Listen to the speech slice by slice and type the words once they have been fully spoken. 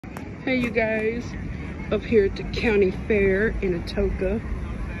Hey you guys, up here at the county fair in Atoka.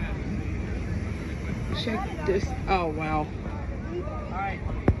 Check this. Oh wow.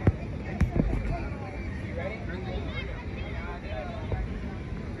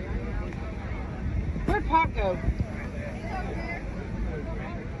 Where'd Pot go?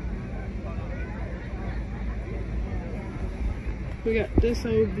 We got this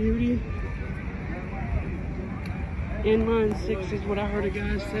old beauty. Inline 6 is what I heard a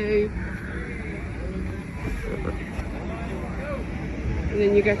guy say. And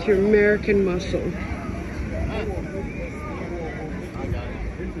then you got your American muscle.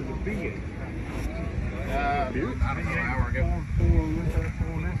 This is a big. About an hour ago.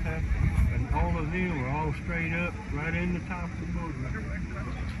 And all of them were all straight up, right in the top of the board.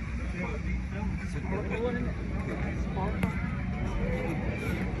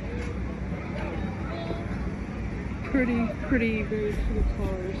 Pretty, very cool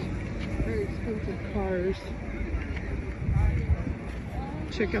cars. Very expensive cars.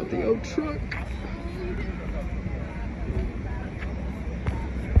 Check out the old truck.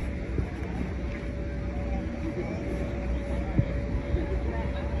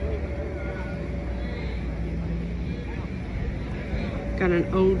 Got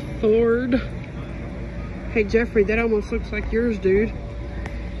an old Ford. Hey Jeffrey, that almost looks like yours, dude.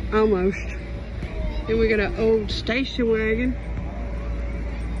 Almost. Then we got an old station wagon.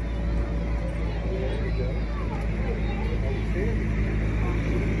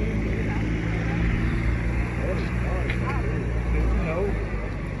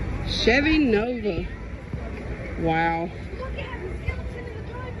 Chevy Nova. Wow.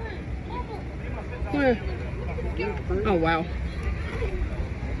 Where? Oh wow.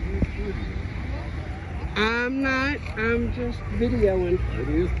 I'm not. I'm just videoing. It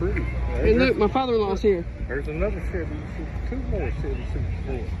is pretty. And look, my father-in-law's here. There's another Chevy, two more Chevy Super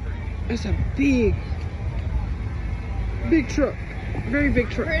 4. That's a big truck. Very big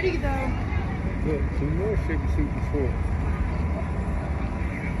truck. Pretty though. Look, two more Chevy Super 4.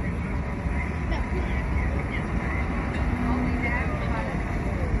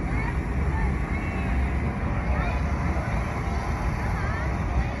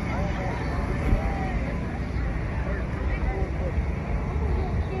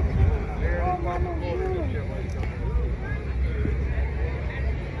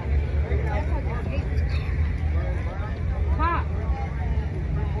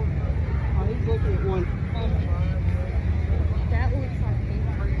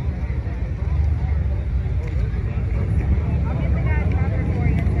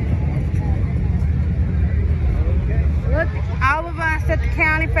 All of us at the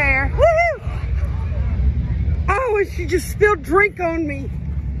county fair. Woohoo! Oh, and she just spilled drink on me.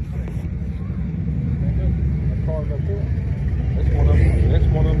 That car right there. That's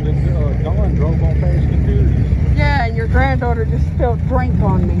one of them that Dawn drove on past securities. Yeah, and your granddaughter just spilled drink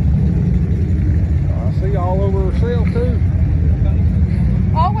on me. I see all over herself too.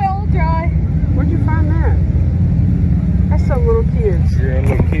 Oh well, dry. Where'd you find that? That's some little kids. Yeah, a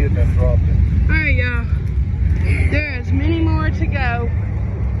little kid that dropped it. Alright, y'all. There's many more to go.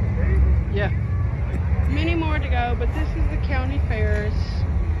 Yeah. Many more to go, but this is the county fair. It's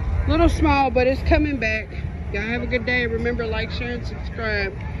a little small, but it's coming back. Y'all have a good day. Remember, like, share, and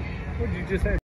subscribe. What did you just have?